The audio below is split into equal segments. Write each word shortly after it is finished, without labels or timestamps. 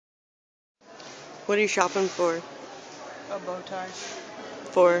What are you shopping for? A bow tie.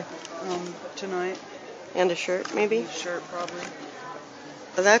 For? Tonight. And a shirt, maybe? Shirt, probably.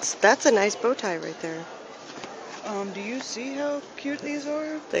 That's a nice bow tie right there. Do you see how cute these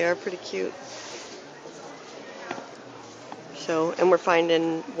are? They are pretty cute. So, and we're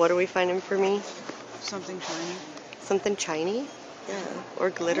finding, what are we finding for me? Something shiny. Something shiny? Yeah. Or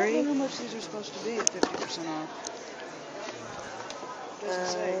glittery? I don't know how much these are supposed to be at 50% off. Doesn't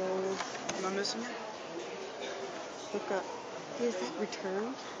say. Am I missing it? Look up. Is that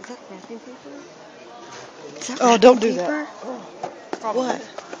return? Is that wrapping paper? Is that Oh, don't do paper? that. Oh, probably. What?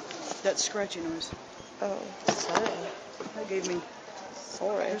 That scratchy noise. Oh, sorry. That gave me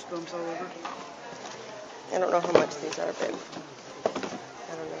goosebumps all over. I don't know how much these are, babe. I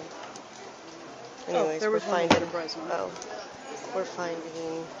don't know. Anyways, there was we're finding. price on it. Oh, we're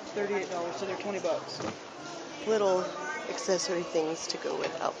finding $38, so they're $20. little accessory things to go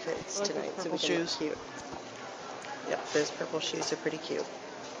with outfits like tonight, so we purple can look shoes. cute. Yep, those purple shoes are pretty cute.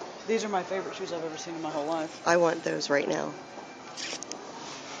 These are my favorite shoes I've ever seen in my whole life. I want those right now.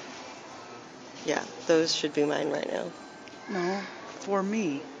 Yeah, those should be mine right now. No, for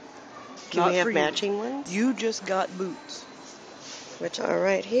me. Can we have matching ones? You just got boots. Which are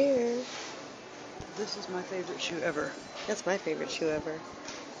right here. This is my favorite shoe ever. That's my favorite shoe ever.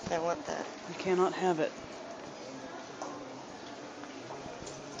 I want that. You cannot have it.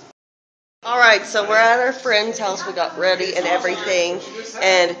 Alright, so we're at our friend's house. We got ready and everything.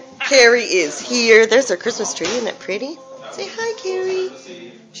 And Carrie is here. There's her Christmas tree. Isn't that pretty? Say hi, Carrie.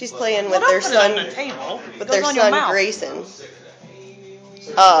 She's playing with their son. With their son, Grayson.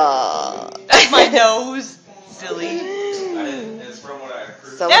 That's my nose. Silly.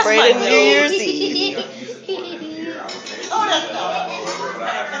 Celebrating New Year's Eve.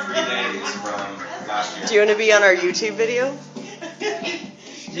 Do you want to be on our YouTube video?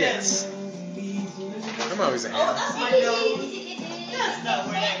 Yes. I'm always a hand. That's not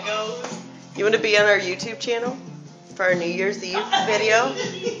where that goes. You want to be on our YouTube channel for our New Year's Eve video?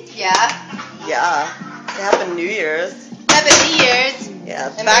 Yeah. Yeah. Happy New Year's. Happy New Year's. Yeah.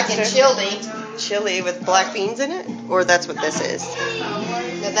 I'm making chili. Chili with black beans in it? Or that's what this is?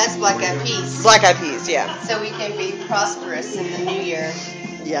 No, that's black eyed peas. Black eyed peas, yeah. So we can be prosperous in the new year.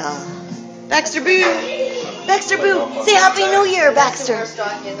 Yeah. Baxter Boo! Baxter Boo! Say Happy New Year, Baxter! Worst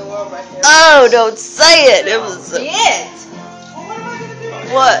donkey in the world right there. Oh, don't say it! It was... Yes.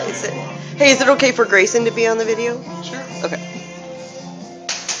 What? Is it? Hey, is it okay for Grayson to be on the video? Sure. Okay.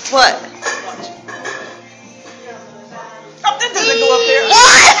 What? Oh, that doesn't go up there.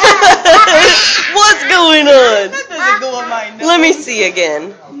 What's going on? That doesn't go on my nose. Let me see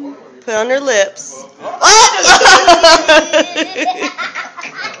again. Put on her lips. Oh!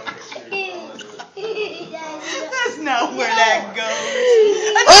 That's not where that goes.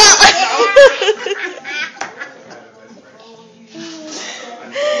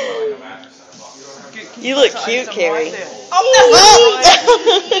 You look cute, Carrie. Oh,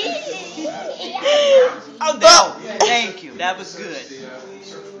 no. Thank you. That was good.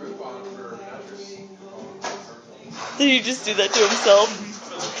 Did he just do that to himself?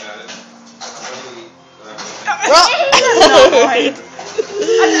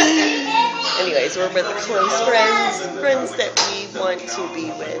 Anyways, we're with close friends that we want to be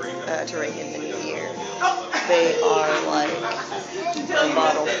with during the new year. They are like a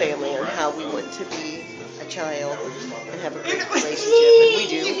model family on how we want to be a child and have a great relationship, and we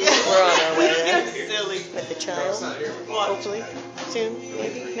do. We're on our way there with the child, hopefully soon,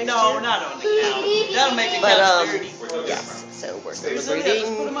 maybe next year. No, not on the couch. That'll make it But yes, so we're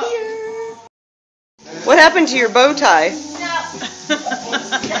celebrating here. What happened to your bow tie?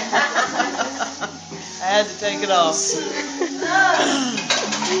 I had to take it off.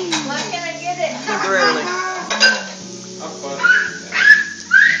 Why can't I get it? Temporarily.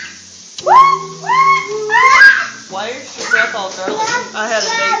 Why is your breath all garlic? I had a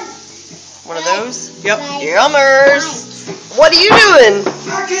date. One of those? Yep. Yummers! What are you doing?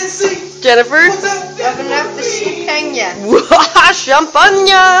 Jennifer? Open up the champagne. Champagne!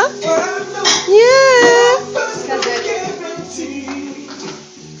 Yeah!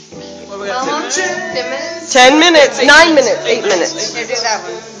 What we got, 10 minutes? 10 minutes, 9 minutes, 8 minutes. Let's do that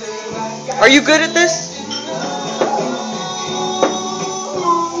one. Are you good at this?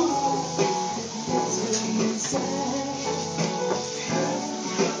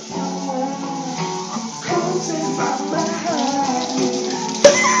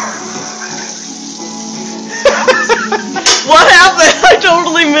 What happened? I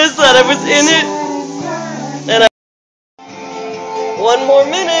totally missed that. I was in it. And 1 more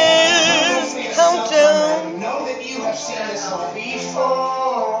minute. Countdown.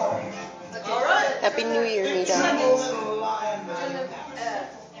 Alright. Happy New Year, Nita.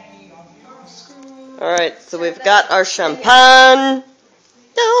 Alright, so we've got our champagne.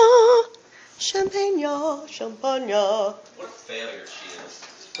 Ah, champagne, champagne. What a failure she is.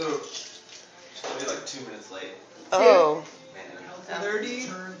 Who? She'll be like 2 minutes late. Oh. 30.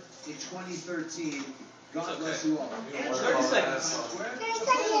 Turn in 2013. God Okay. bless you all. 30 seconds.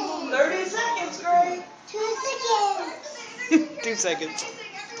 30 seconds, Gray. 2 seconds. 2 seconds.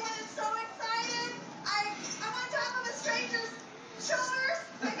 Everyone is so excited. I'm on top of a stranger's shoulders.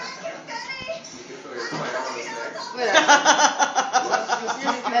 I got confetti. Whatever.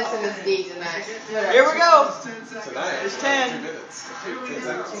 That's in his D tonight. Whatever. Here we go. Tonight. There's 10.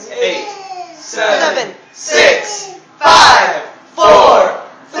 8, 7, 6, 5, 4,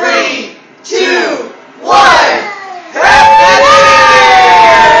 3, 2, 1.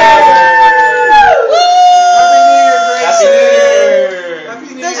 Happy New Year! Happy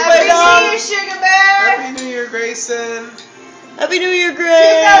New Year! Thanks, Happy Mom. New Year, Sugar Bear. Happy New Year, Grayson! Happy New Year,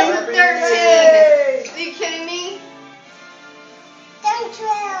 Gray. 2013. Are you kidding me? Don't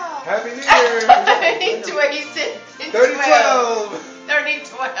twirl. Happy New Year! 2012. 3012!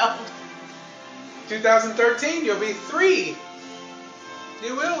 3012. 2013, you'll be 3.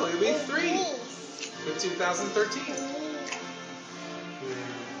 You will, you'll be 3. For 2013.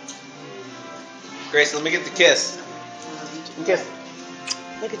 Grayson, let me get the kiss. Kiss.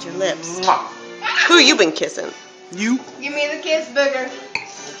 Look at your lips. Who you been kissing? You? Give me the kiss, Booger.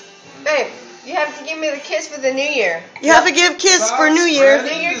 Babe, you have to give me the kiss for the new year. You have to give kiss for New Year.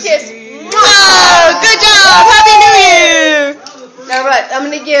 New Year kiss. Wow, good job. Happy New Year. All right, I'm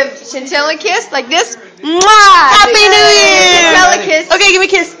gonna give Chantel a kiss like this. Happy New Year. Chantel a kiss. Okay, give me a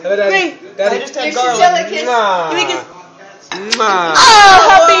kiss. Great. I just had Give Chantel a garlic. kiss. Give me a kiss. Mwah. Oh,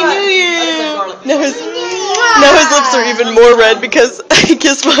 Happy New I just had Year. garlic. Now his lips are even more red because I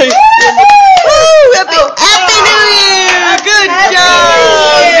kissed my. Woo! Happy New Year. Good Happy job. New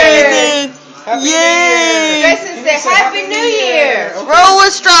Year. Grayson. Happy Yay. Grayson, say Happy New Year. Throw a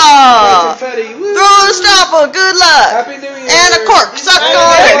straw. Confetti. Woo. Throw a straw for good luck. Happy New Year. And a cork. Suck And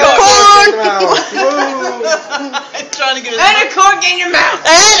on a it. cork. Corn. I'm trying to get it. And a cork in your mouth.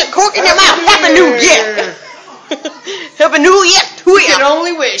 And a cork in your mouth. Happy New Year. Happy New Year to You you. can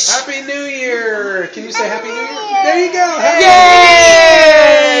only wish. Happy New Year. Can you say Happy New Year? There you go. Happy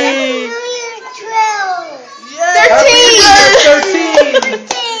Yay. New Year 12. Happy New Year 13.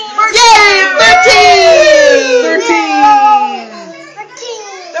 Yay, 13. 13.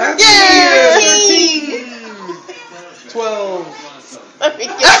 13. Happy New Year 13. 12. 5.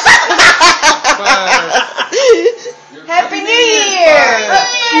 Happy New Year.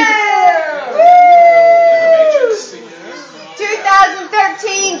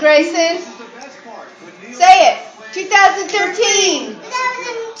 2013, Grayson. Say it. 2013.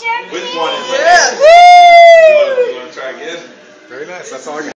 2013. Which one is it? Yes. You want to try again? Very nice. That's all I got.